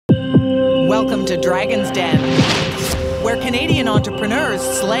Welcome to Dragon's Den, where Canadian entrepreneurs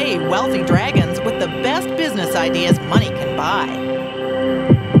slay wealthy dragons with the best business ideas money can buy.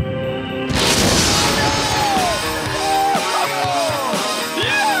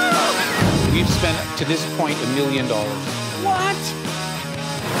 We've spent, to this point, $1 million. What?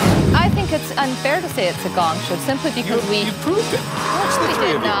 I think it's unfair to say it's a gong show simply because You proved it. Watch the we three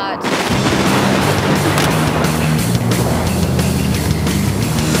did of you. not.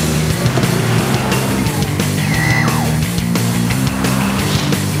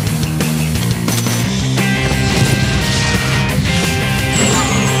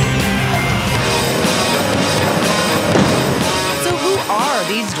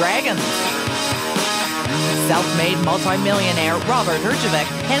 These dragons. Self-made multi-millionaire Robert Herjavec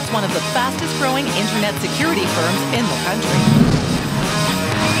heads one of the fastest-growing internet security firms in the country.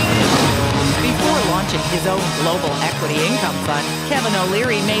 Before launching his own global equity income fund, Kevin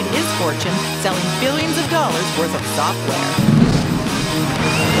O'Leary made his fortune selling billions of dollars worth of software.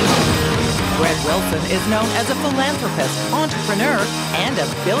 Brett Wilson is known as a philanthropist, entrepreneur, and a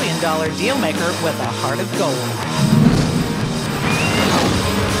billion-dollar dealmaker with a heart of gold.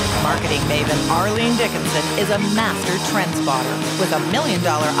 Marketing maven Arlene Dickinson is a master trend spotter with a $1 million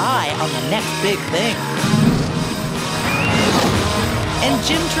eye on the next big thing. And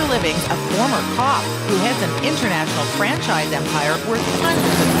Jim Treliving's a former cop who heads an international franchise empire worth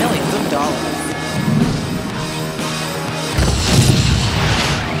hundreds of millions of dollars.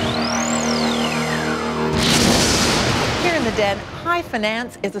 Here in the Den, high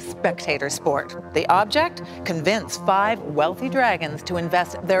finance is a spectator sport. The object? Convince 5 wealthy dragons to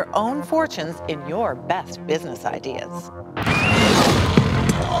invest their own fortunes in your best business ideas.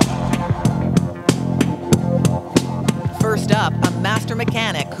 First up, a master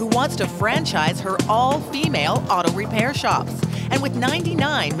mechanic who wants to franchise her all-female auto repair shops. And with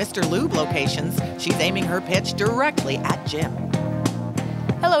 99 Mr. Lube locations, she's aiming her pitch directly at Jim.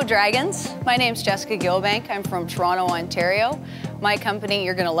 Hello, Dragons. My name's Jessica Gilbank. I'm from Toronto, Ontario. My company,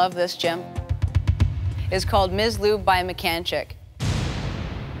 you're gonna love this, Jim, is called Ms. Lube by Mechanic.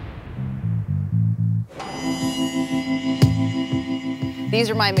 These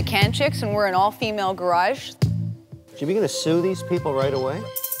are my mechanics, and we're an all-female garage. Jim, you gonna sue these people right away?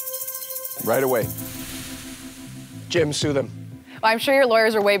 Right away. Jim, sue them. Well, I'm sure your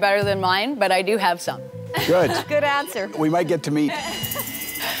lawyers are way better than mine, but I do have some. Good. Good answer. We might get to meet.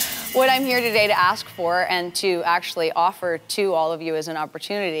 What I'm here today to ask for and to actually offer to all of you as an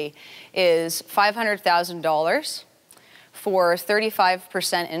opportunity is $500,000 for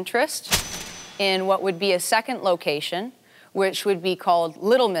 35% interest in what would be a second location, which would be called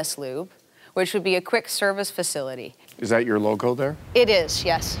Little Miss Lube, which would be a quick service facility. Is that your logo there? It is,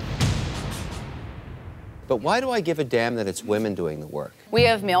 yes. But why do I give a damn that it's women doing the work? We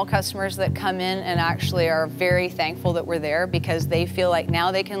have male customers that come in and actually are very thankful that we're there because they feel like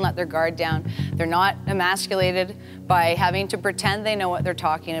now they can let their guard down. They're not emasculated by having to pretend they know what they're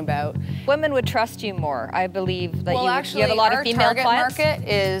talking about. Women would trust you more. I believe that Well, you have a lot of female target clients. market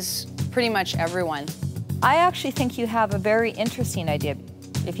is pretty much everyone. I actually think you have a very interesting idea.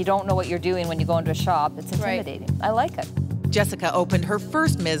 If you don't know what you're doing when you go into a shop, it's intimidating. Right. I like it. Jessica opened her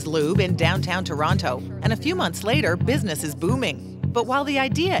first Ms. Lube in downtown Toronto, and a few months later, business is booming. But while the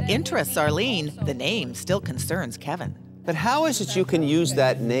idea interests Arlene, the name still concerns Kevin. But how is it you can use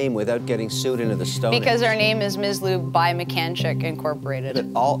that name without getting sued into the Sony? Because our name is Ms. Lube by Mechanic Incorporated. It's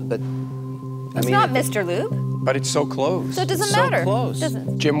not Mr. Lube. But it's so close. So it doesn't so matter. Close.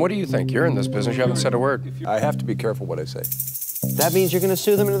 Doesn't. Jim, what do you think? You're in this business. You haven't said a word. I have to be careful what I say. That means you're going to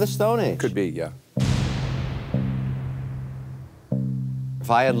sue them into the Stone Age. Could be, yeah. If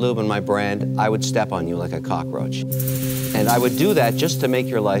I had lube in my brand, I would step on you like a cockroach. And I would do that just to make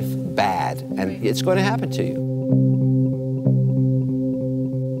your life bad. And it's going to happen to you.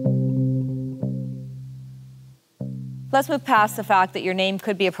 Let's move past the fact that your name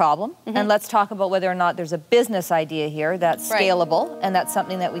could be a problem, and let's talk about whether or not there's a business idea here that's scalable, and that's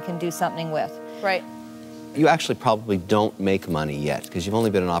something that we can do something with. Right. You actually probably don't make money yet, because you've only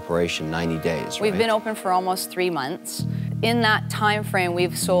been in operation 90 days, right? We've been open for almost 3 months. In that time frame,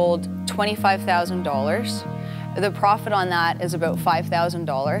 we've sold $25,000. The profit on that is about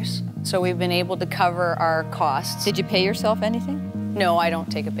 $5,000. So we've been able to cover our costs. Did you pay yourself anything? No, I don't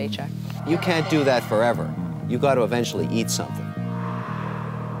take a paycheck. You can't do that forever. You got to eventually eat something.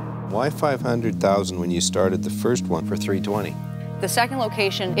 Why $500,000 when you started the first one for $320,000? The second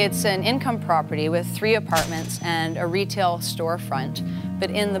location, it's an income property with 3 apartments and a retail storefront,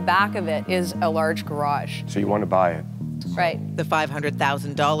 but in the back of it is a large garage. So you want to buy it? Right. The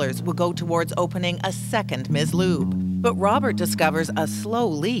 $500,000 will go towards opening a second Ms. Lube. But Robert discovers a slow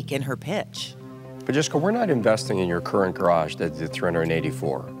leak in her pitch. But Jessica, we're not investing in your current garage that's the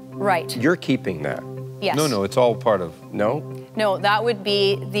 384. Right. You're keeping that. Yes. No, it's all part of... No? No, that would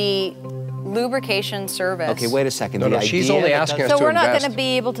be the lubrication service. Okay, wait a second. No, she's only asking us So to we're not invest. going to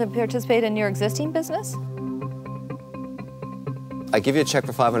be able to participate in your existing business? I give you a check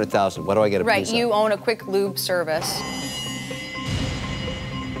for $500,000. What do I get a Right, piece of? you own a quick lube service.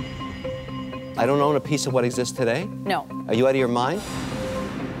 I don't own a piece of what exists today? No. Are you out of your mind?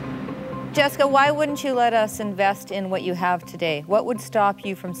 Jessica, why wouldn't you let us invest in what you have today? What would stop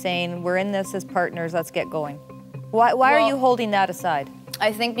you from saying, we're in this as partners, let's get going? Why are you holding that aside?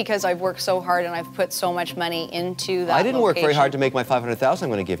 I think because I've worked so hard and I've put so much money into that I didn't work very location. hard to make my $500,000 I'm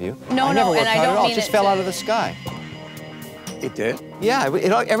going to give you. No, I no, never worked and I hard don't at all. mean It just it fell to- out of the sky. It did? Yeah,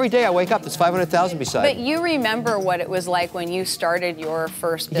 every day I wake up, there's $500,000 beside But me. you remember what it was like when you started your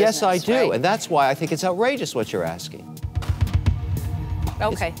first business, Yes, I do, right? and that's why I think it's outrageous what you're asking.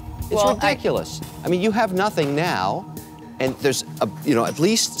 Okay. It's ridiculous. I mean, you have nothing now, and there's at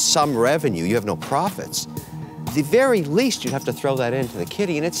least some revenue. You have no profits. The very least, you'd have to throw that into the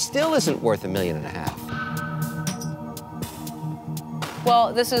kitty, and it still isn't worth $1.5 million.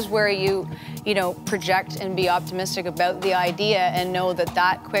 Well, this is where you project and be optimistic about the idea and know that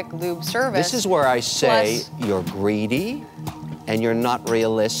that quick lube service. This is where I say plus- you're greedy, and you're not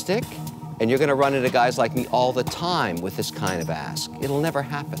realistic, and you're going to run into guys like me all the time with this kind of ask. It'll never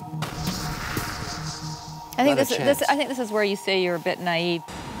happen. I think Not a chance. I think this is where you say you're a bit naive.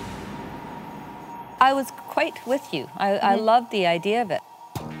 I was quite with you. I love the idea of it.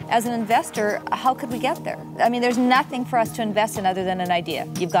 As an investor, how could we get there? I mean, there's nothing for us to invest in other than an idea.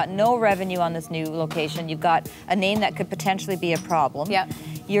 You've got no revenue on this new location. You've got a name that could potentially be a problem. Yeah.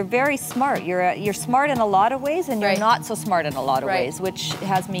 You're very smart. You're smart in a lot of ways, and you're Right. not so smart in a lot of Right. ways, which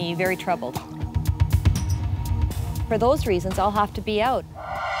has me very troubled. For those reasons, I'll have to be out.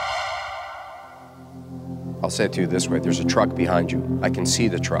 I'll say it to you this way. There's a truck behind you. I can see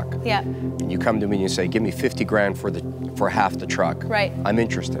the truck. Yeah. And you come to me and you say, give me 50 grand for half the truck. Right. I'm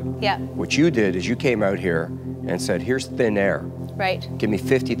interested. Yeah. What you did is you came out here and said, here's thin air. Right. Give me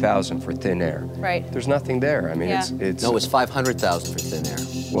 50,000 for thin air. Right. There's nothing there. I mean, Yeah. it's No, it's $500,000 for thin air.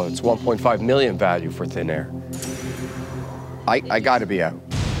 well, it's 1.5 million value for thin air. I got to be out.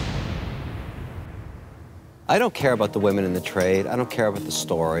 I don't care about the women in the trade. I don't care about the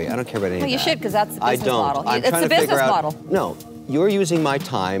story. I don't care about any of that. Well, you should, because that's the I business don't. model. I'm It's trying the to figure business out, model. No, you're using my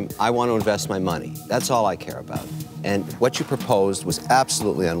time. I want to invest my money. That's all I care about. And what you proposed was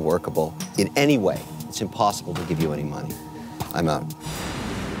absolutely unworkable in any way. It's impossible to give you any money. I'm out.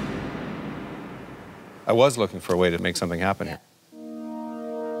 I was looking for a way to make something happen here.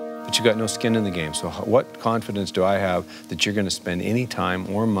 But you got no skin in the game, so what confidence do I have that you're going to spend any time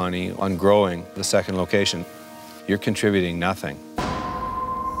or money on growing the second location? You're contributing nothing.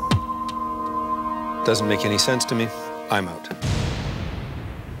 Doesn't make any sense to me. I'm out.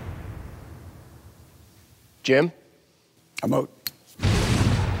 Jim? I'm out.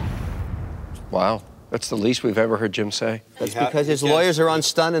 Wow. That's the least we've ever heard Jim say. That's because his lawyers are on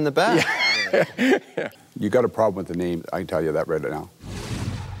stun in the back. You got a problem with the name, I can tell you that right now.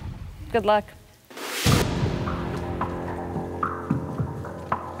 Good luck.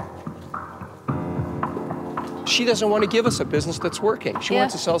 She doesn't want to give us a business that's working. She Yeah.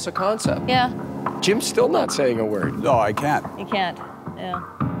 wants to sell us a concept. Yeah, Jim's still not saying a word. No, I can't, you can't. Yeah.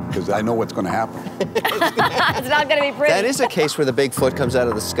 because I know what's going to happen. It's not going to be pretty. That is a case where the big foot comes out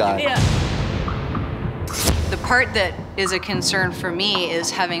of the sky. Yeah. The part that is a concern for me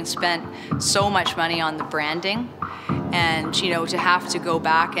is having spent so much money on the branding, and to have to go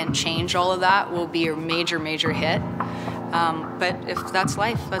back and change all of that will be a major, major hit. But if that's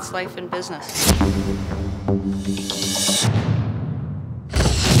life in business.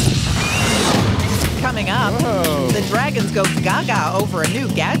 Coming up, the Dragons go gaga over a new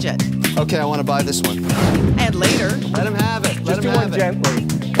gadget. Okay, I want to buy this one. And later, Let him have it. Let Just do him one have it. gently.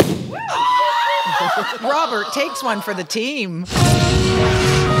 Robert takes one for the team.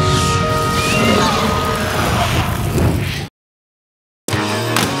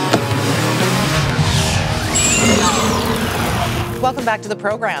 Welcome back to the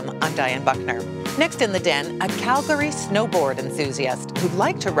program. I'm Diane Buckner. Next in the den, a Calgary snowboard enthusiast who'd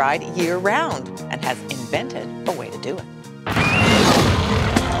like to ride year-round and has invented a way to do it.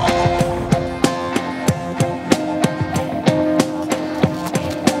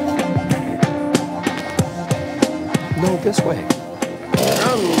 No, this way.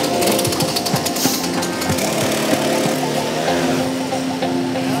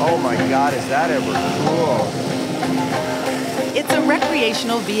 Oh my God, is that ever cool? It's a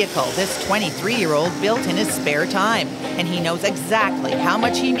recreational vehicle this 23-year-old built in his spare time, and he knows exactly how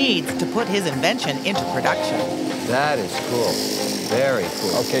much he needs to put his invention into production. That is cool. Very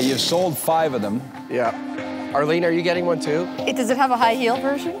cool. Okay, you've sold 5 of them. Yeah. Arlene, are you getting one too? Does it have a high heel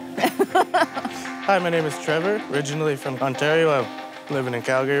version? Hi, my name is Trevor, originally from Ontario. I'm living in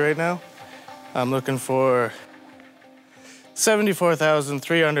Calgary right now. I'm looking for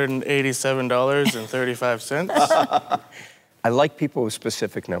 $74,387.35. I like people with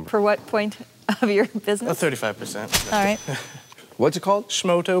specific numbers. For what point of your business? 35%. All right. What's it called?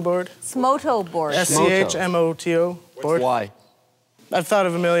 Schmoto board. Smoto board. SCHMOTO board. Why? I've thought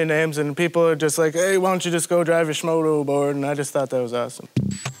of a million names, and people are just like, hey, why don't you just go drive your Schmoto board? And I just thought that was awesome.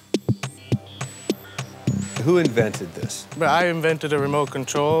 Who invented this? But I invented a remote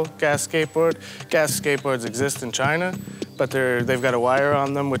control gas skateboard. Gas skateboards exist in China, but they've got a wire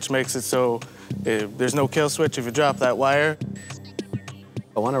on them, which makes it so there's no kill switch if you drop that wire.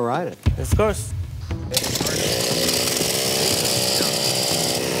 I want to ride it. Of course.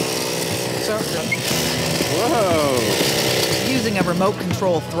 Whoa. Using a remote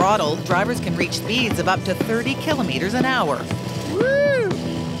control throttle, drivers can reach speeds of up to 30 kilometers an hour. Woo!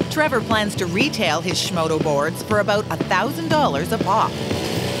 Trevor plans to retail his Schmoto boards for about $1,000 a pop.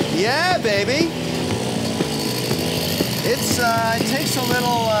 Yeah, baby. It takes a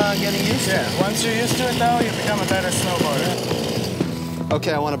little getting used to. Yeah, once you're used to it, though, you become a better snowboarder.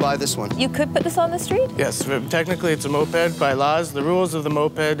 Okay, I want to buy this one. You could put this on the street? Yes, technically it's a moped by laws. The rules of the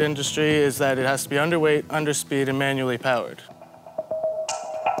moped industry is that it has to be underweight, underspeed, and manually powered.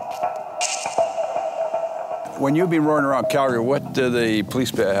 When you've been roaring around Calgary, what do the police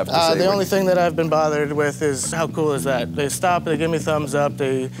have to say? The only thing that I've been bothered with is how cool is that? They stop, they give me thumbs up,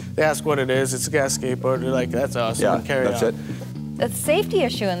 they ask what it is. It's a gas skateboard. They're like, that's awesome. Yeah, and carry that's on. it. The safety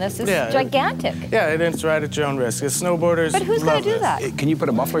issue in this is gigantic. Yeah, it's right at your own risk. It's snowboarders. But who's going to do that? Can you put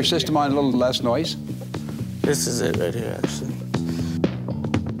a muffler system on, a little less noise? This is it right here, actually.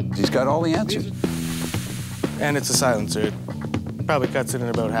 He's got all the answers. And it's a silencer. It probably cuts it in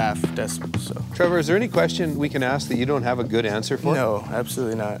about half decibels, so. Trevor, is there any question we can ask that you don't have a good answer for? No,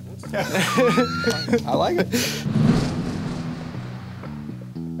 absolutely not. I like it.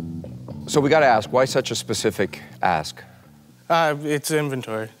 So we got to ask, why such a specific ask? It's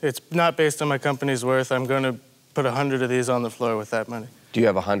inventory. It's not based on my company's worth. I'm going to put 100 of these on the floor with that money. Do you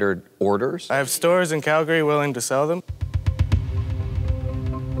have 100 orders? I have stores in Calgary willing to sell them.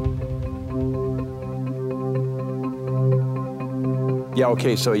 Yeah,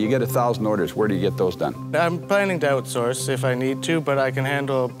 okay, so you get 1,000 orders. Where do you get those done? I'm planning to outsource if I need to, but I can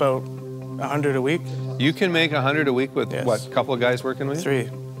handle about 100 a week. You can make 100 a week with, Yes. what, a couple of guys working with you?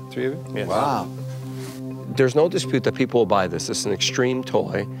 3. 3 of you? Yes. Wow. There's no dispute that people will buy this. It's an extreme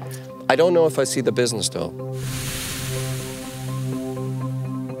toy. I don't know if I see the business, though.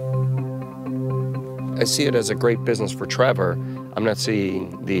 I see it as a great business for Trevor. I'm not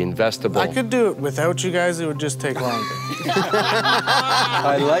seeing the investable. I could do it without you guys. It would just take longer.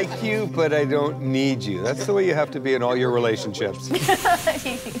 I like you, but I don't need you. That's the way you have to be in all your relationships.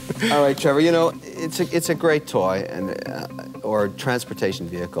 All right, Trevor, you know, it's a great toy and or transportation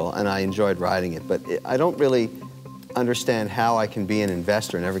vehicle, and I enjoyed riding it, but I don't really understand how I can be an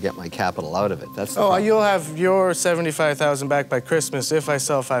investor and never get my capital out of it. That's the problem. You'll have your $75,000 back by Christmas if I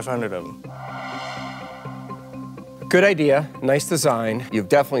sell 500 of them. Good idea, nice design. You've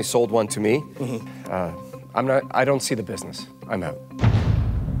definitely sold one to me. Mm-hmm. I don't see the business. I'm out.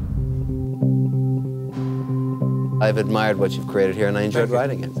 I've admired what you've created here, and I enjoyed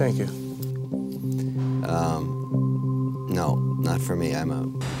riding it. Thank you. No, not for me. I'm out.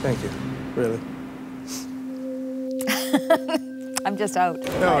 Thank you. Really. I'm just out.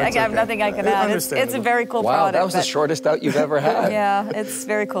 No, I it's have okay. nothing I can add. It's a Understandable. very cool Wow, product. that was the but- shortest out you've ever had. Yeah, it's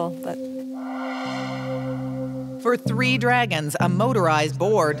very cool. But For 3 Dragons, a motorized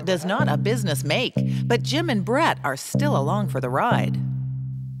board does not a business make, but Jim and Brett are still along for the ride.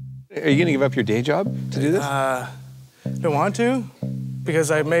 Are you going to give up your day job to do this? Don't want to,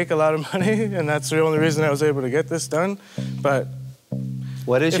 because I make a lot of money, and that's the only reason I was able to get this done. But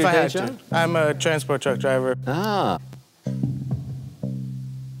What is if your I day had job? to, I'm a transport truck driver. Ah.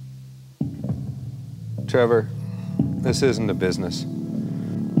 Trevor, this isn't a business.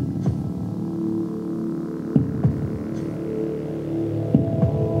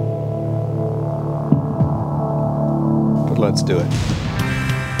 But let's do it.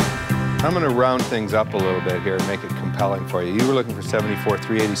 I'm going to round things up a little bit here and make it compelling for you. You were looking for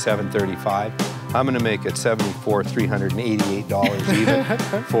 $74,387.35. I'm going to make it $74,388 even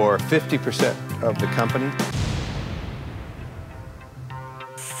for 50% of the company.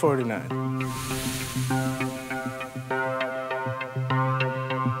 49.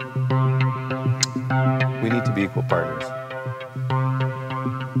 be equal partners.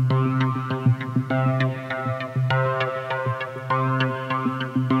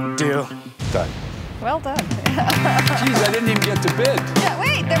 Deal. Done. Well done. Jeez, I didn't even get to bid. Yeah,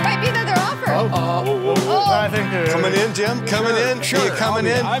 wait, there might be another offer. I think Coming in, Jim? Coming in? Sure, You coming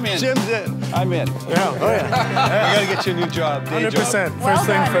in? I'm in. Jim's in. I'm in. Yeah, oh yeah. I gotta get you a new job, day 100%. job. First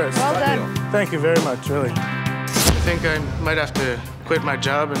thing first. Well done. Thank you very much, really. I think I might have to quit my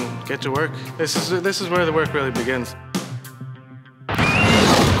job and get to work. This is where the work really begins.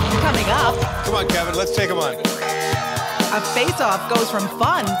 Coming up, Come on, Kevin, let's take him on. a face-off goes from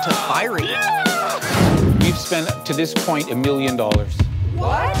fun to fiery. We've spent to this point $1 million.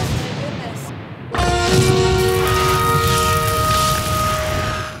 What?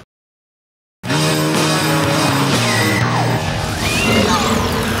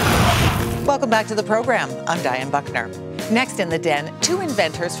 Welcome back to the program. I'm Diane Buckner. Next in the den, two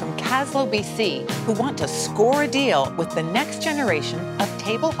inventors from Caslow, BC, who want to score a deal with the next generation of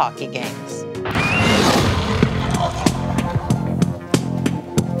table hockey games.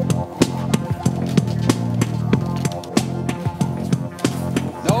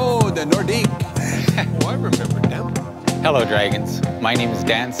 No, the Nordique. Oh, I remember them. Hello, Dragons. My name is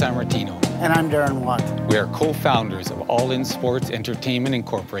Dan Sammartino. And I'm Darren Watt. We are co-founders of All In Sports Entertainment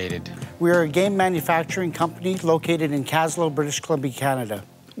Incorporated. We are a game manufacturing company located in Caslow, British Columbia, Canada.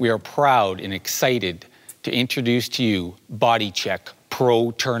 We are proud and excited to introduce to you Body Check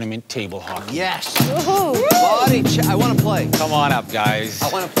Pro Tournament Table Hockey. Yes. Body check. I want to play. Come on up, guys. I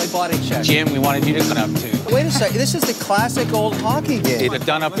want to play body check. Jim, we wanted you to come up too. Wait a second. This is the classic old hockey game. It's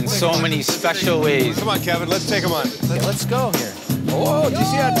done up in so many special ways. Come on, Kevin, let's take him on. Okay, let's go here. Oh, did you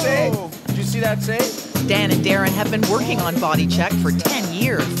see that save? Did you see that save? Dan and Darren have been working on Body Check for 10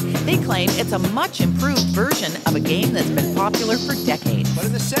 years. They claim it's a much improved version of a game that's been popular for decades. Put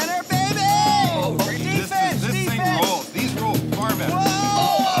in the center, baby! Defense, This thing rolls. These roll far better.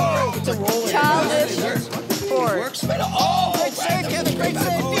 Whoa! It's a roll. Childish It works. Oh, great save, Kevin. Great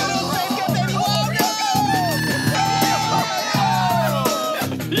save. Beautiful save, Kevin.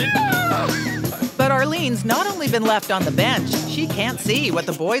 But Arlene's not only been left on the bench, she can't see what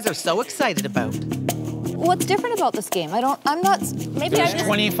the boys are so excited about. What's different about this game? There's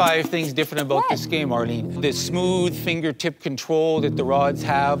 25 things different about this game, Arlene. The smooth fingertip control that the rods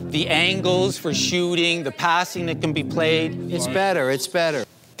have, the angles for shooting, the passing that can be played. It's better. It's better.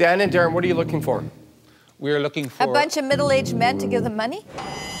 Dan and Darren, what are you looking for? We're looking for A bunch of middle-aged men to give them money?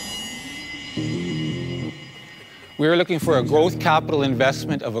 We're looking for a growth capital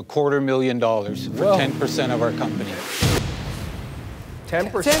investment of $250,000 for 10% of our company. 10%?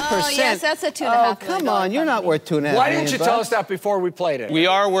 10%. Oh, yes, that's a $2.5 Oh, million come on. You're not worth $2.5 million. Why didn't you tell us that before we played it? We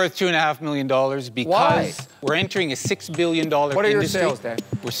are worth $2.5 million because Why? we're entering a $6 billion industry. What are your sales, Dan?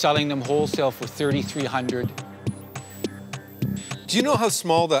 We're selling them wholesale for $3,300. Do you know how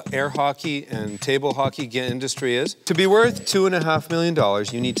small the air hockey and table hockey industry is? To be worth $2.5 million,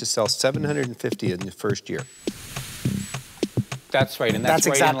 you need to sell 750 in the first year. That's right, and that's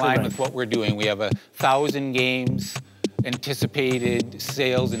right exactly in line right. with what we're doing. We have 1,000 games, anticipated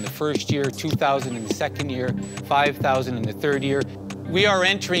sales in the first year, 2,000 in the second year, 5,000 in the third year. We are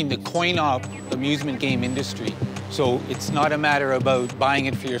entering the coin-op amusement game industry, so it's not a matter about buying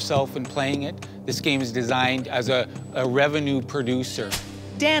it for yourself and playing it. This game is designed as a revenue producer.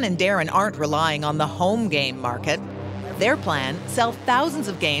 Dan and Darren aren't relying on the home game market. Their plan, sell thousands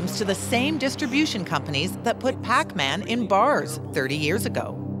of games to the same distribution companies that put Pac-Man in bars 30 years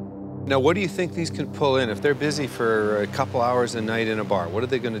ago. Now, what do you think these can pull in? If they're busy for a couple hours a night in a bar, what are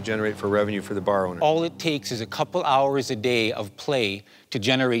they going to generate for revenue for the bar owner? All it takes is a couple hours a day of play to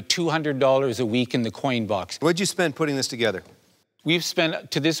generate $200 a week in the coin box. What'd you spend putting this together? We've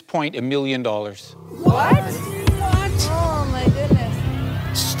spent, to this point, $1 million. What? Oh, my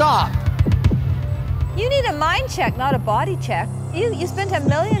goodness. Stop. You need a mind check, not a body check. You spent $1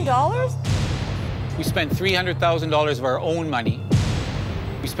 million? We spent $300,000 of our own money.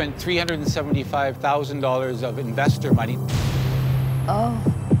 We spent $375,000 of investor money. Oh.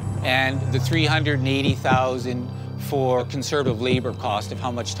 And the $380,000 for conservative labor cost of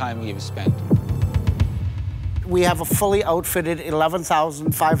how much time we have spent. We have a fully outfitted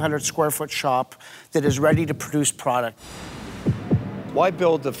 11,500 square foot shop that is ready to produce product. Why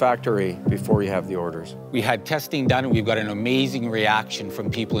build the factory before you have the orders? We had testing done and we've got an amazing reaction from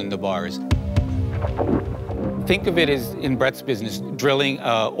people in the bars. Think of it as, in Brett's business, drilling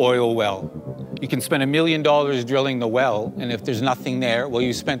an oil well. You can spend $1 million drilling the well, and if there's nothing there, well,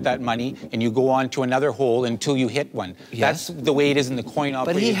 you spent that money, and you go on to another hole until you hit one. Yes. That's the way it is in the coin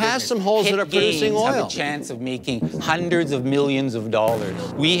operating But he has business. some holes that are producing games oil. have a chance of making hundreds of millions of dollars.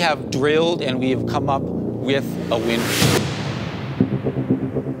 We have drilled, and we have come up with a winner.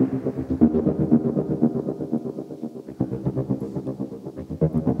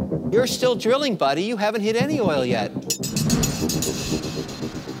 You're still drilling, buddy. You haven't hit any oil yet.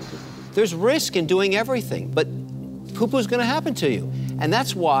 There's risk in doing everything, but poo-poo's gonna happen to you. And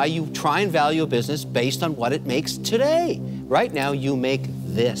that's why you try and value a business based on what it makes today. Right now, you make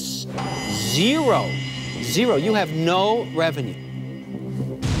this. Zero. Zero. You have no revenue.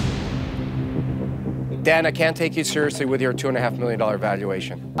 Dan, I can't take you seriously with your $2.5 million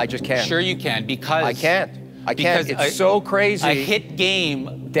valuation. I just can't. Sure you can, because... I can't. I can't. It's so crazy. A hit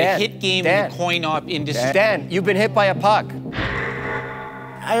game, Dan, in the coin-op industry. Dan, you've been hit by a puck.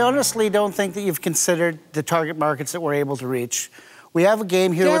 I honestly don't think that you've considered the target markets that we're able to reach. We have a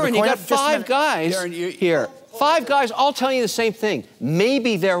game here Darren, with the you got 5 guys here. 5 guys all telling you the same thing.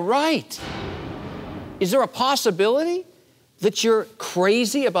 Maybe they're right. Is there a possibility that you're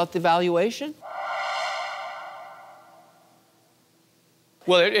crazy about the valuation?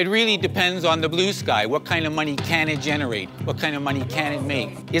 Well, it really depends on the blue sky. What kind of money can it generate? What kind of money can it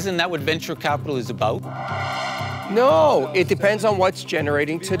make? Isn't that what venture capital is about? No, it depends on what's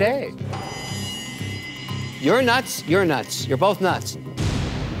generating today. You're nuts, you're nuts. You're both nuts.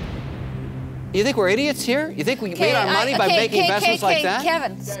 You think we're idiots here? You think we made our money by making investments like that?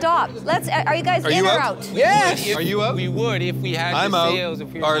 Kevin, stop. Are you guys in or out? Yes. Are you out? We would if we had I'm the out. sales.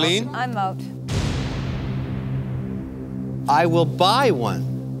 If we were Arlene? I'm out. I will buy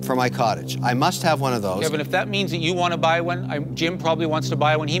one for my cottage. I must have one of those. Kevin, if that means that you want to buy one, Jim probably wants to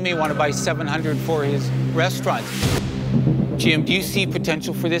buy one. He may want to buy 700 for his restaurant. Jim, do you see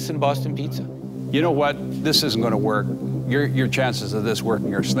potential for this in Boston Pizza? You know what? This isn't going to work. Your chances of this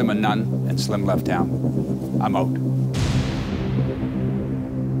working are slim and none, and Slim left town. I'm out.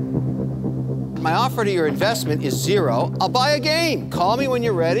 My offer to your investment is 0. I'll buy a game. Call me when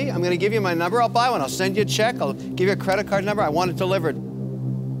you're ready. I'm going to give you my number. I'll buy one. I'll send you a check. I'll give you a credit card number. I want it delivered.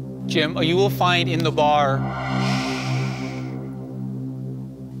 Jim, you will find in the bar...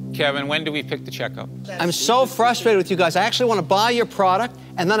 Kevin, when do we pick the check up? I'm so frustrated with you guys. I actually want to buy your product,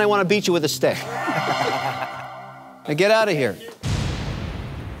 and then I want to beat you with a stick. Now get out of here.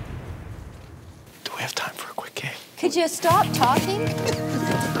 Do we have time for a quick game? Could you stop talking?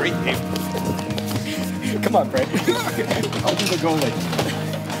 Great game. Come on, Brad. I'll do the goalie.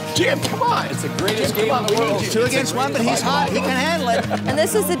 Jim, come on. It's the greatest game in the world. 2 against 1, but he's hot. He can handle it. And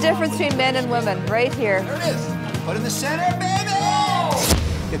this is the difference between men and women, right here. There it is. Put in the center, baby!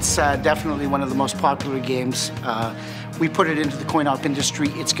 It's definitely one of the most popular games. We put it into the coin-op industry.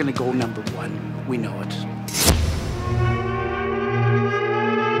 It's going to go #1. We know it.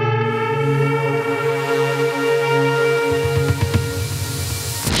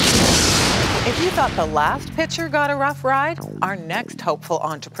 If you thought the last pitcher got a rough ride, our next hopeful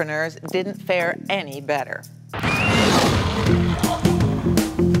entrepreneurs didn't fare any better.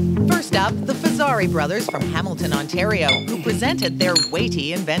 First up, the Fazari brothers from Hamilton, Ontario, who presented their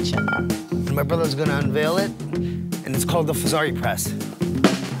weighty invention. My brother's gonna unveil it, and it's called the Fazari press.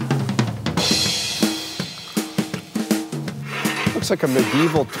 Looks like a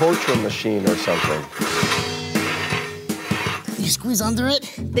medieval torture machine or something. You squeeze under it?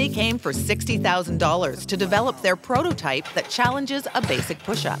 They came for $60,000 to develop their prototype that challenges a basic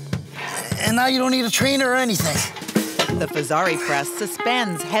push-up. And now you don't need a trainer or anything. The Fazari press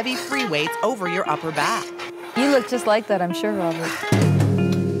suspends heavy free weights over your upper back. You look just like that, I'm sure, Robert.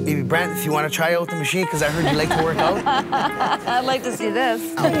 Maybe, Brent, if you want to try out the machine, because I heard you like to work out. I'd like to see this.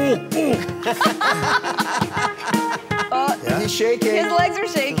 Oh, yeah. He's shaking. His legs are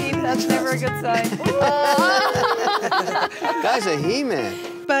shaking. That's never a good sign. Guy's a he-man.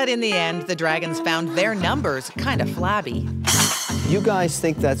 But in the end, the Dragons found their numbers kind of flabby. You guys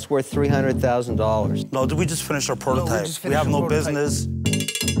think that's worth $300,000? No, did we just finish our prototype? We have no business.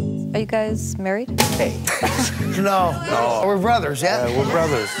 Are you guys married? Hey. No. We're brothers, yeah? We're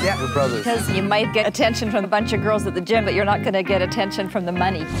brothers. Yeah. We're brothers. Because you might get attention from a bunch of girls at the gym, but you're not going to get attention from the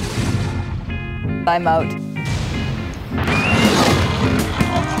money. I'm out.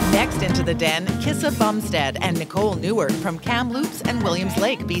 Next into the den, Kissa Bumstead and Nicole Newart from Kamloops and Williams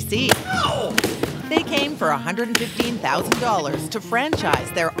Lake, BC. They came for $115,000 to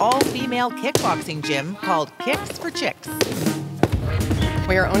franchise their all-female kickboxing gym called Kicks for Chicks.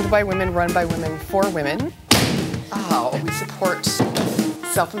 We are owned by women, run by women, for women. We support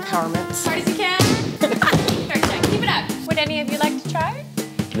self-empowerment. As hard as you can. Keep it up. Would any of you like to try?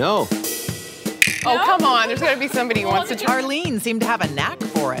 No. Oh, come on. There's got to be somebody who wants to try. Arlene seemed to have a knack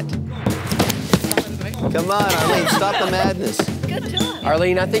for it. Come on, Arlene, stop the madness. Good job.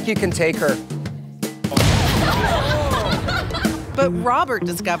 Arlene, I think you can take her. But Robert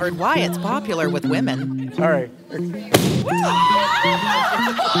discovered why it's popular with women. All right.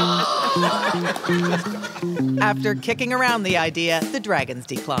 After kicking around the idea, the dragons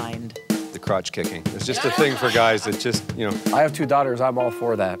declined. The crotch kicking. It's just a thing for guys that just, you know. I have 2 daughters. I'm all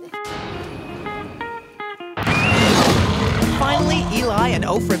for that. Finally, Eli and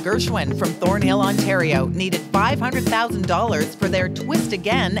Ofra Gershwin from Thornhill, Ontario, needed $500,000 for their Twist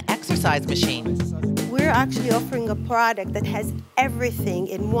Again exercise machine. We're actually offering a product that has everything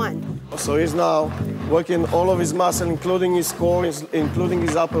in one. So he's now working all of his muscle, including his core, including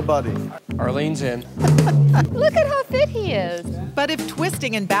his upper body. Arlene's in. Look at how fit he is. But if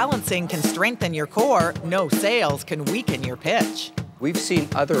twisting and balancing can strengthen your core, no sales can weaken your pitch. We've seen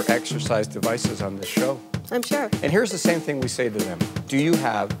other exercise devices on this show. I'm sure. And here's the same thing we say to them. Do you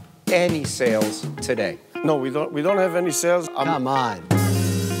have any sales today? No, we don't have any sales. Come on.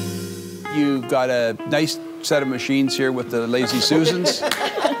 You've got a nice set of machines here with the Lazy Susans.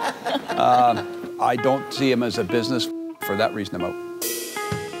 I don't see them as a business. For that reason, I'm out.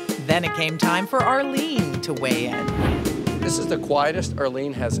 Then it came time for Arlene to weigh in. This is the quietest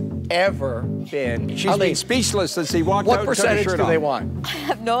Arlene has ever been. She's been speechless since he walked out. What percentage do they want? I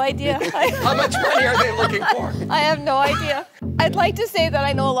have no idea. How much money are they looking for? I have no idea. I'd like to say that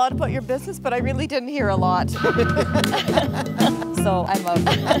I know a lot about your business, but I really didn't hear a lot. So I'm out.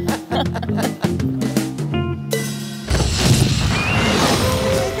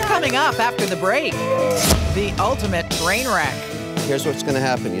 Coming up after the break, the ultimate train wreck. Here's what's going to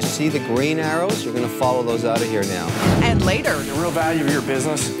happen. You see the green arrows? You're going to follow those out of here now. And later, The real value of your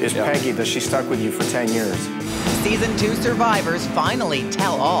business is Peggy, that she stuck with you for 10 years. Season 2 survivors finally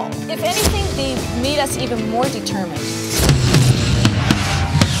tell all. If anything, they made us even more determined.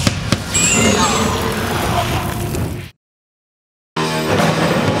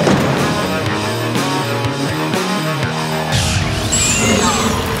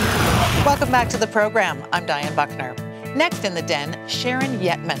 Welcome back to the program. I'm Diane Buckner. Next in the den, Sharon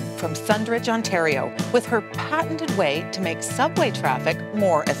Yetman from Sundridge, Ontario, with her patented way to make subway traffic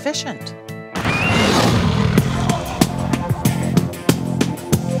more efficient.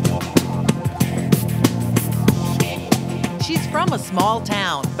 She's from a small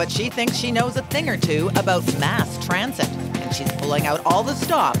town, but she thinks she knows a thing or two about mass transit, and she's pulling out all the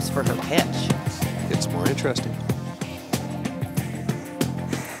stops for her pitch. It's more interesting.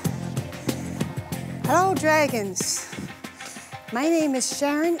 Hello, Dragons. My name is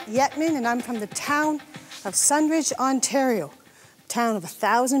Sharon Yetman, and I'm from the town of Sundridge, Ontario, a town of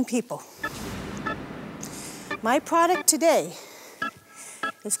 1,000 people. My product today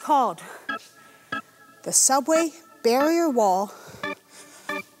is called the Subway Barrier Wall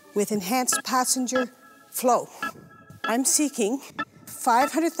with Enhanced Passenger Flow. I'm seeking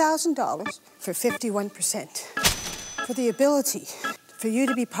 $500,000 for 51%, for the ability for you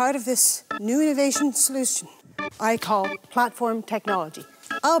to be part of this new innovation solution I call platform technology.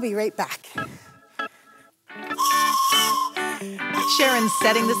 I'll be right back. Sharon's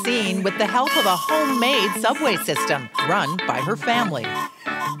setting the scene with the help of a homemade subway system run by her family.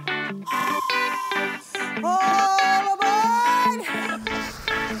 All aboard!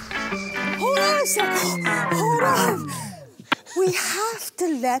 Hold on a second. Hold on. We have to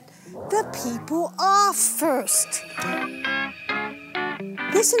let the people off first.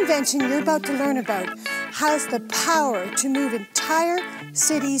 This invention you're about to learn about has the power to move entire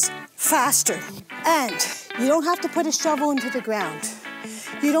cities faster. And you don't have to put a shovel into the ground.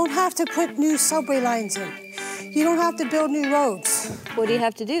 You don't have to put new subway lines in. You don't have to build new roads. What do you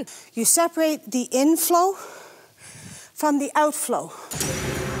have to do? You separate the inflow from the outflow.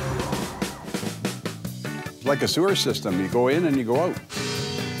 Like a sewer system. You go in and you go out.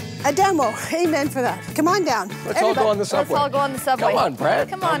 A demo. Amen for that. Come on down. Let's all go on the subway. Let's all go on the subway. Come on, Brad.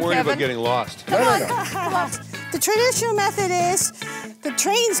 Come on, I'm worried Kevin. about getting lost. Come on. The traditional method is the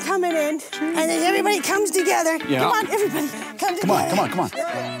train's coming in, and then everybody comes together. Yeah. Come on, everybody. Come together. Come on.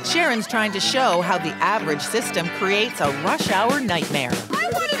 Sharon's trying to show how the average system creates a rush hour nightmare.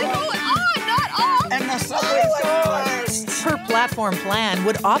 I wanted to go on, not off. And the subway's going first. Her platform plan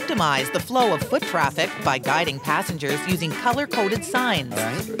would optimize the flow of foot traffic by guiding passengers using color-coded signs. All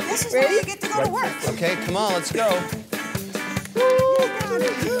right. This is where you get to go to work. Okay, come on, let's go.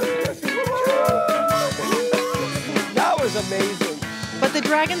 That was amazing. But the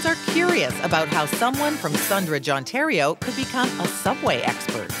Dragons are curious about how someone from Sundridge, Ontario could become a subway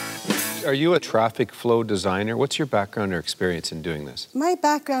expert. Are you a traffic flow designer? What's your background or experience in doing this? My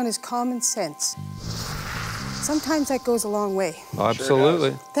background is common sense. Sometimes that goes a long way. Oh,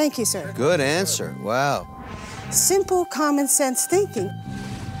 absolutely. Thank you, sir. Good answer. Wow. Simple common sense thinking.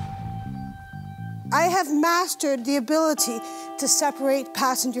 I have mastered the ability to separate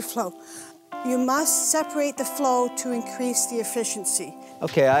passenger flow. You must separate the flow to increase the efficiency.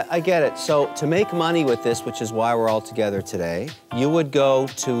 Okay, I get it. So to make money with this, which is why we're all together today, you would go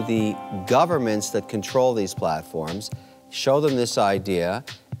to the governments that control these platforms, show them this idea,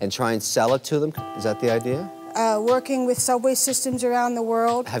 and try and sell it to them? Is that the idea? Working with subway systems around the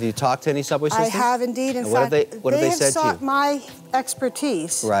world. Have you talked to any subway systems? I have indeed. In fact, what have they said to you? They have sought my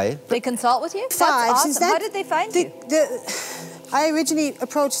expertise. Right. They consult with you? That's awesome. How did they find you? I originally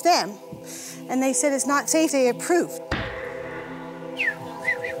approached them, and they said it's not safe. They approved.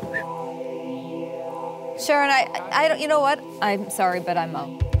 Sharon, I don't. You know what? I'm sorry, but I'm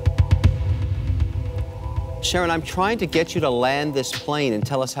out. Sharon, I'm trying to get you to land this plane and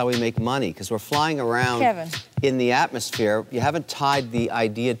tell us how we make money, because we're flying around in the atmosphere. You haven't tied the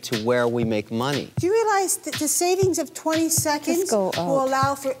idea to where we make money. Do you realize that the savings of 20 seconds will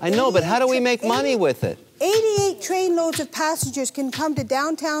allow for... I know, but how do we make money with it? 88 trainloads of passengers can come to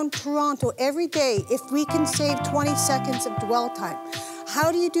downtown Toronto every day if we can save 20 seconds of dwell time.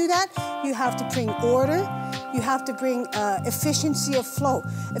 How do you do that? You have to bring order. You have to bring efficiency of flow.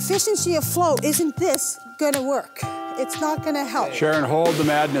 Efficiency of flow, isn't this going to work? It's not going to help. Sharon, hold the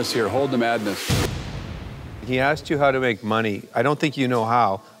madness here. Hold the madness. He asked you how to make money. I don't think you know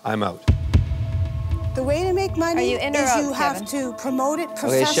how. I'm out. The way to make money is you have to promote it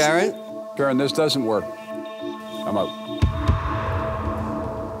professionally. Okay, Sharon? Sharon, this doesn't work. I'm out.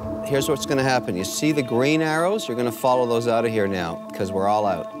 Here's what's going to happen. You see the green arrows? You're going to follow those out of here now, because we're all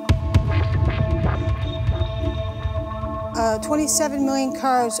out. 27 million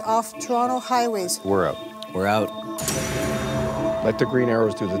cars off Toronto highways. We're out. We're out. Let the green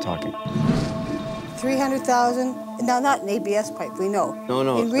arrows do the talking. 300,000. Now, not an ABS pipe, we know. No,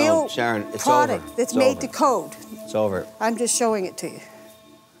 in real Sharon, it's product over. that's made to code. It's over. I'm just showing it to you.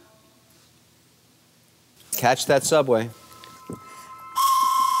 Catch that subway.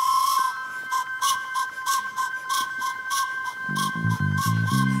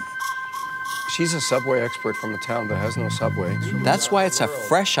 She's a subway expert from a town that has no subway. That's why it's a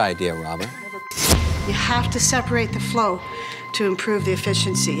fresh idea, Robert. You have to separate the flow to improve the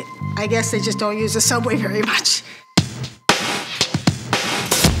efficiency. I guess they just don't use the subway very much.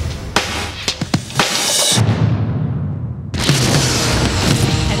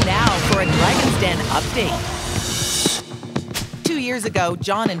 And now for a Dragon's Den update. 2 years ago,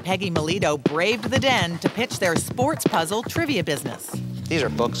 John and Peggy Melito braved the den to pitch their sports puzzle trivia business. These are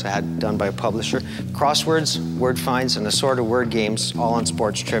books I had done by a publisher. Crosswords, word finds, and assorted word games, all on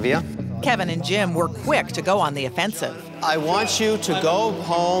sports trivia. Kevin and Jim were quick to go on the offensive. I want you to go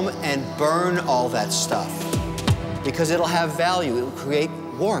home and burn all that stuff, because it'll have value. It'll create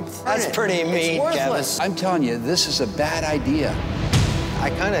warmth. That's pretty mean, Kevin. I'm telling you, this is a bad idea. I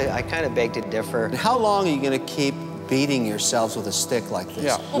kind of beg to differ. And how long are you going to keep beating yourselves with a stick like this?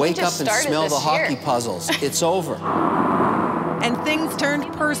 Yeah. Well, Wake up and smell the hockey puzzles. It's over. And things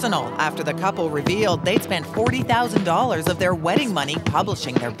turned personal after the couple revealed they'd spent $40,000 of their wedding money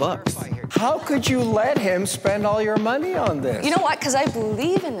publishing their books. How could you let him spend all your money on this? You know what? Because I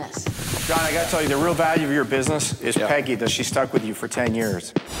believe in this. John, I got to tell you, the real value of your business is Peggy, that she stuck with you for 10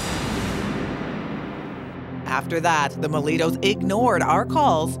 years. After that, the Melitos ignored our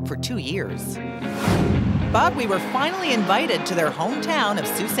calls for 2 years. But we were finally invited to their hometown of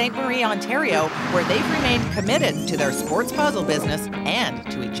Sault Ste. Marie, Ontario, where they've remained committed to their sports puzzle business and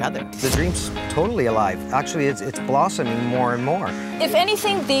to each other. The dream's totally alive. Actually, it's blossoming more and more. If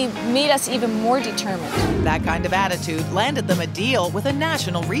anything, they made us even more determined. That kind of attitude landed them a deal with a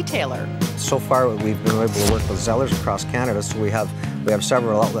national retailer. So far, we've been able to work with sellers across Canada, so we have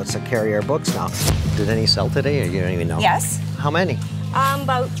several outlets that carry our books now. Did any sell today, or you don't even know? Yes. How many?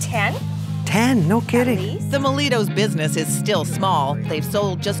 About 10. 10? No kidding. The Melitos' business is still small. They've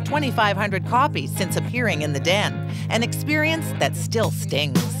sold just 2,500 copies since appearing in the den, an experience that still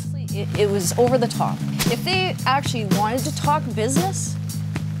stings. It was over the top. If they actually wanted to talk business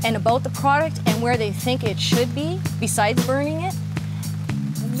and about the product and where they think it should be, besides burning it,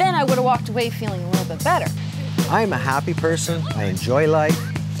 then I would have walked away feeling a little bit better. I'm a happy person. I enjoy life.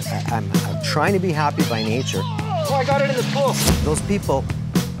 I'm trying to be happy by nature. Oh, I got it in the pool. Those people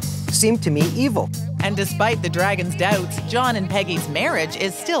seem to me evil. And despite the dragon's doubts, John and Peggy's marriage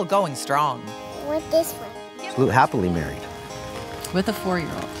is still going strong. What this one? Happily married. With a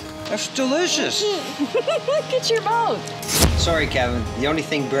 4-year-old. That's delicious. Look at your mouth. Sorry, Kevin. The only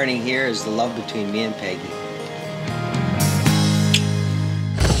thing burning here is the love between me and Peggy.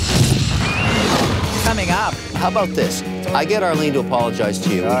 Coming up. How about this? I get Arlene to apologize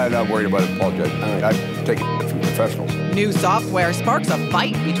to you. I'm not worried about apologizing. I take it from professionals. New software sparks a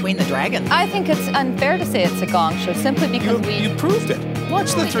fight between the dragons. I think it's unfair to say it's a gong show simply because You proved it.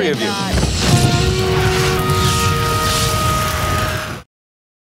 Watch the three of you.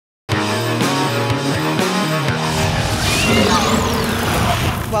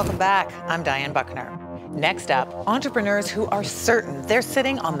 Welcome back. I'm Diane Buckner. Next up, entrepreneurs who are certain they're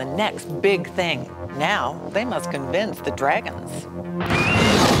sitting on the next big thing. Now, they must convince the dragons.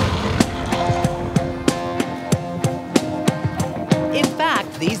 In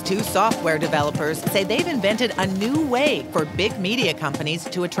fact, these two software developers say they've invented a new way for big media companies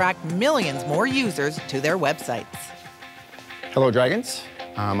to attract millions more users to their websites. Hello, Dragons.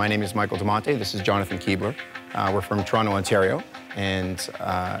 My name is Michael DeMonte. This is Jonathan Keebler. We're from Toronto, Ontario. And,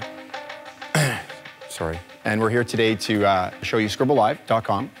 sorry. And we're here today to show you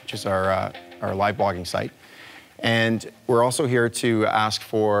scribblelive.com, which is our live blogging site. And we're also here to ask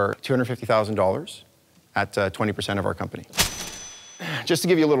for $250,000 at 20% of our company. Just to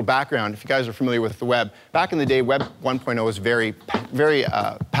give you a little background, if you guys are familiar with the web, back in the day, Web 1.0 was very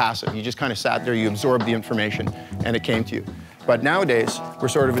passive. You just kind of sat there, you absorbed the information, and it came to you. But nowadays, we're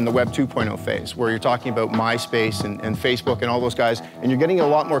sort of in the Web 2.0 phase, where you're talking about MySpace and Facebook and all those guys, and you're getting a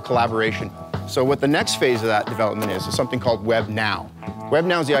lot more collaboration. So what the next phase of that development is something called Web Now. Web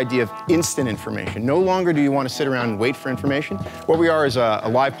Now is the idea of instant information. No longer do you want to sit around and wait for information. What we are is a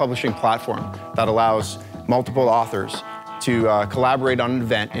live publishing platform that allows multiple authors to collaborate on an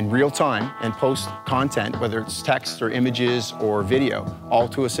event in real time and post content, whether it's text or images or video, all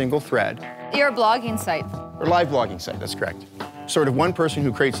to a single thread. You're a blogging site. Or live blogging site, that's correct. Sort of one person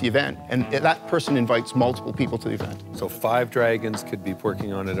who creates the event, and that person invites multiple people to the event. So 5 dragons could be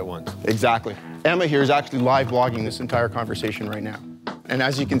working on it at once. Exactly. Emma here is actually live blogging this entire conversation right now. And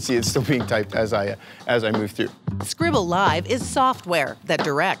as you can see, it's still being typed as I move through. Scribble Live is software that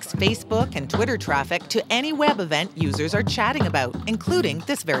directs Facebook and Twitter traffic to any web event users are chatting about, including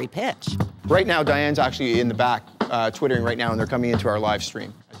this very pitch. Right now, Diane's actually in the back Twittering right now, and they're coming into our live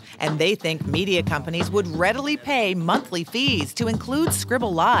stream. And they think media companies would readily pay monthly fees to include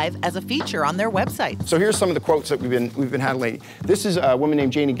Scribble Live as a feature on their website. So here's some of the quotes that we've been handling. This is a woman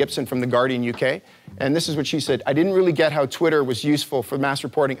named Janie Gibson from The Guardian UK, and this is what she said: "I didn't really get how Twitter was useful for mass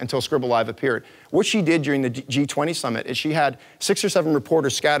reporting until Scribble Live appeared. What she did during the G20 summit is she had 6 or 7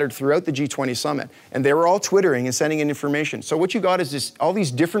 reporters scattered throughout the G20 summit, and they were all Twittering and sending in information. So what you got is all these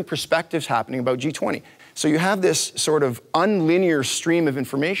different perspectives happening about G20. So you have this sort of unlinear stream of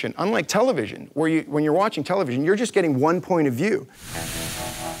information, unlike television, where when you're watching television, you're just getting one point of view."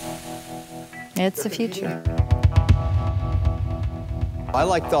 It's the future. I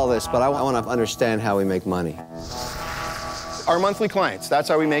liked all this, but I want to understand how we make money. Our monthly clients, that's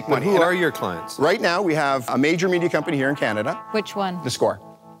how we make money. Who are your clients? Right now, we have a major media company here in Canada. Which one? The Score.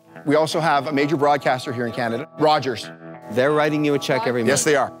 We also have a major broadcaster here in Canada, Rogers. They're writing you a check every month? Yes,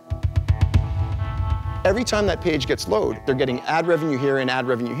 they are. Every time that page gets loaded, they're getting ad revenue here and ad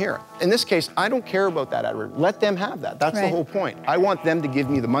revenue here. In this case, I don't care about that ad revenue. Let them have that. That's the whole point. I want them to give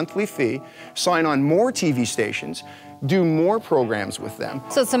me the monthly fee, sign on more TV stations, do more programs with them.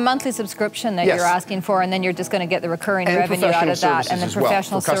 So it's a monthly subscription that you're asking for, and then you're just going to get the recurring revenue out of that, and the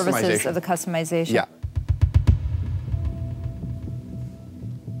professional services of the customization. Yeah.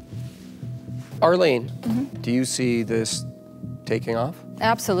 Arlene, do you see this taking off?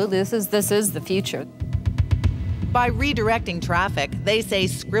 Absolutely. This is the future. By redirecting traffic, they say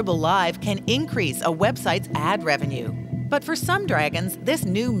Scribble Live can increase a website's ad revenue. But for some dragons, this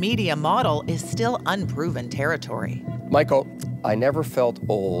new media model is still unproven territory. Michael, I never felt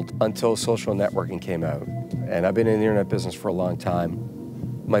old until social networking came out. And I've been in the internet business for a long time.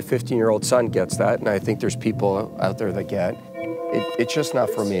 My 15-year-old son gets that, and I think there's people out there that get it. It's just not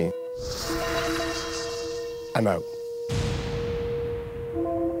for me. I'm out.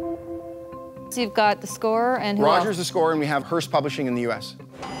 So you've got The Score and who Rogers, else? The Score, and we have Hearst Publishing in the US.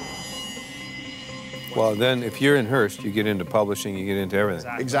 Well, then if you're in Hearst, you get into publishing, you get into everything.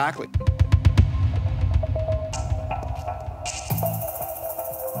 Exactly.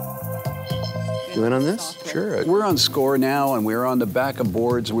 You in on this? Sure. We're on Score now, and we're on the back of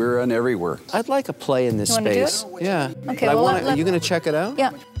boards. We're on everywhere. I'd like a play in this You wanna do space. it? Yeah. Okay, But well, are you going to check it out?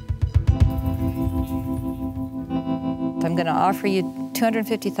 Yeah. I'm going to offer you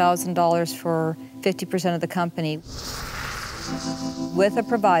 $250,000 for 50% of the company, with a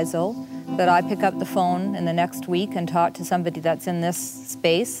proviso that I pick up the phone in the next week and talk to somebody that's in this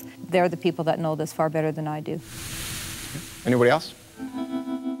space. They're the people that know this far better than I do. Anybody else?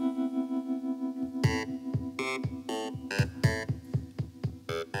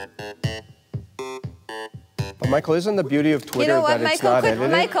 Michael, isn't the beauty of Twitter You know what, that it's Michael? not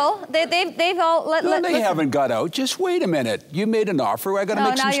edited? Michael, they've all let. No, they listen. haven't got out. Just wait a minute. You made an offer. I got to No,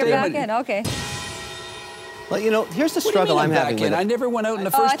 make some now you're statement. back in. Okay. Well, you know, here's the What do you struggle mean I'm back having in? with it. I never went out in the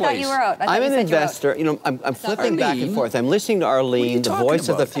Oh, first I thought place. you were out. I thought I'm you an said you were out. investor. You know, I'm flipping back and Arlene? forth. I'm listening to Arlene, the talking voice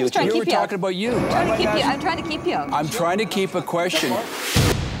of the about? future. trying to We keep were you out. talking about you. I'm trying to keep you out. I'm trying to keep a question.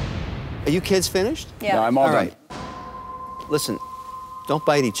 Are you kids finished? Yeah. No, I'm all done. right. Listen, don't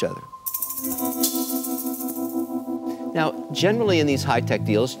bite each other. Now, generally in these high-tech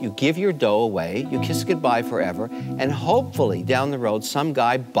deals, you give your dough away, you kiss goodbye forever, and hopefully down the road, some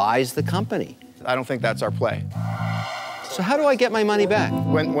guy buys the company. I don't think that's our play. So how do I get my money back?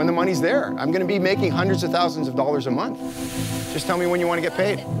 When the money's there, I'm going to be making hundreds of thousands of dollars a month. Just tell me when you want to get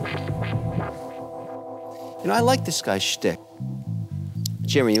paid. You know, I like this guy's shtick.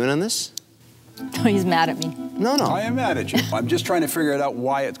 Jim, are you in on this? He's mad at me. No. I am mad at you. I'm just trying to figure it out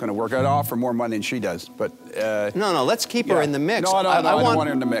why it's going to work. I'd offer more money than she does, but... No, let's keep her in the mix. No, I don't want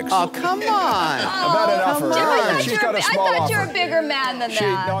her in the mix. Oh, come on. I've had enough of her. She's got a small I thought offer. you were a bigger man than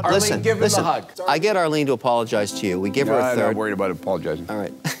that. Arlene, Listen, give him a hug. I get Arlene to apologize to you. We give her a I'm third. not worried about apologizing. All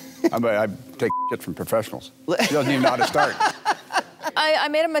right. I take shit from professionals. She doesn't even know how to start. I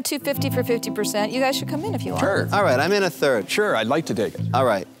made him a 250 for 50%. You guys should come in if you want. Sure. All right, I'm in a third. Sure, I'd like to take it. All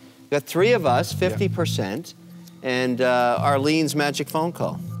right. Got three of us, 50%, and Arlene's magic phone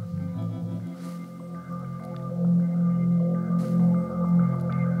call.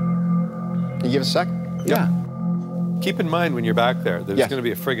 Can you give us a sec? Yeah. Keep in mind when you're back there, there's Yes. going to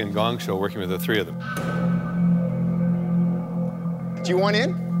be a friggin' gong show working with the three of them. Do you want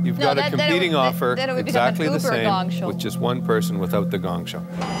in? You've No, got a then it competing would- offer then it would become an exactly the Uber gong show. same with just one person without the gong show.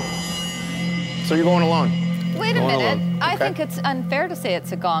 So you're going alone? Wait a Going minute. alone. I Okay. think it's unfair to say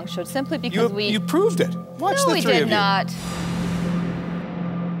it's a gong show simply because You proved it. Watch No, the we three did of you. not.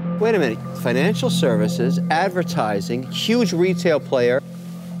 Wait a minute. Financial services, advertising, huge retail player.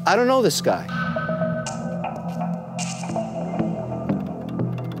 I don't know this guy.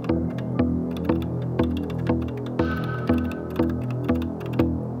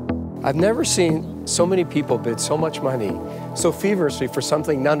 I've never seen so many people bid so much money so feverishly for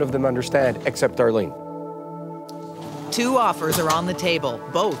something none of them understand except Arlene. Two offers are on the table,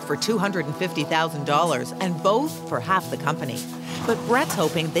 both for $250,000 and both for half the company. But Brett's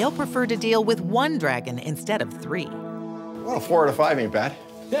hoping they'll prefer to deal with one dragon instead of three. Well, 4 out of 5 ain't bad.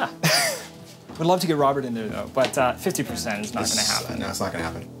 Yeah. Would love to get Robert in there, though, but 50% is not going to happen. No, it's not going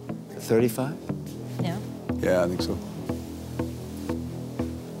to happen. 35? Yeah. Yeah, I think so.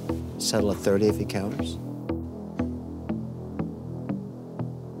 Settle at 30 if he counters.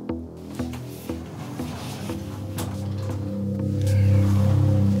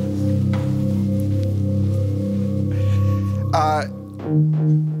 Uh,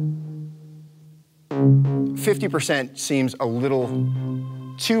 50% seems a little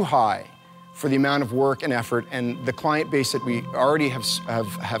too high for the amount of work and effort and the client base that we already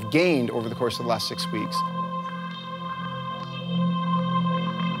have gained over the course of the last 6 weeks.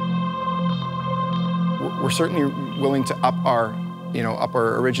 We're certainly willing to up our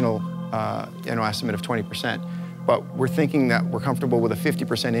original estimate of 20%, but we're thinking that we're comfortable with a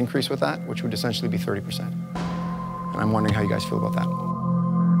 50% increase with that, which would essentially be 30%. And I'm wondering how you guys feel about that.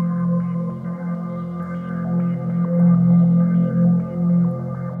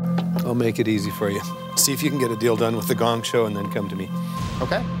 I'll make it easy for you. See if you can get a deal done with the gong show and then come to me.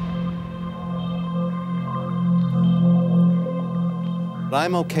 Okay. But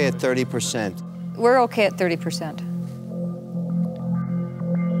I'm okay at 30%. We're okay at 30%.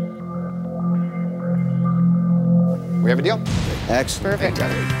 We have a deal? Excellent. Perfect.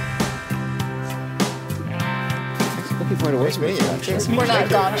 Looking forward to working with you, actually. We're not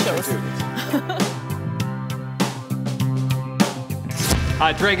gong shows.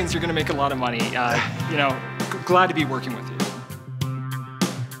 Dragons, you're going to make a lot of money. Glad to be working with you.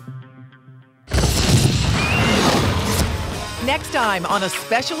 Next time on a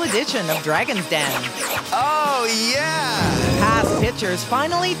special edition of Dragon's Den. Oh, yeah! Past pictures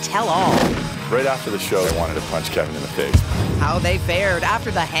finally tell all. Right after the show, I wanted to punch Kevin in the face. How they fared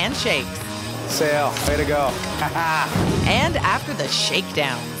after the handshakes. Sale, way to go. And after the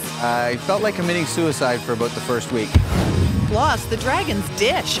shakedowns. I felt like committing suicide for about the first week. Plus, the Dragon's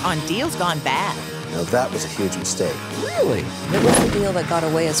dish on deals gone bad. Now that was a huge mistake. Really? It was the deal that got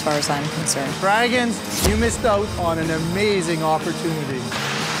away as far as I'm concerned. Dragons, you missed out on an amazing opportunity.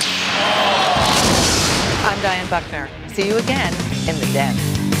 I'm Diane Buckner. See you again in the den.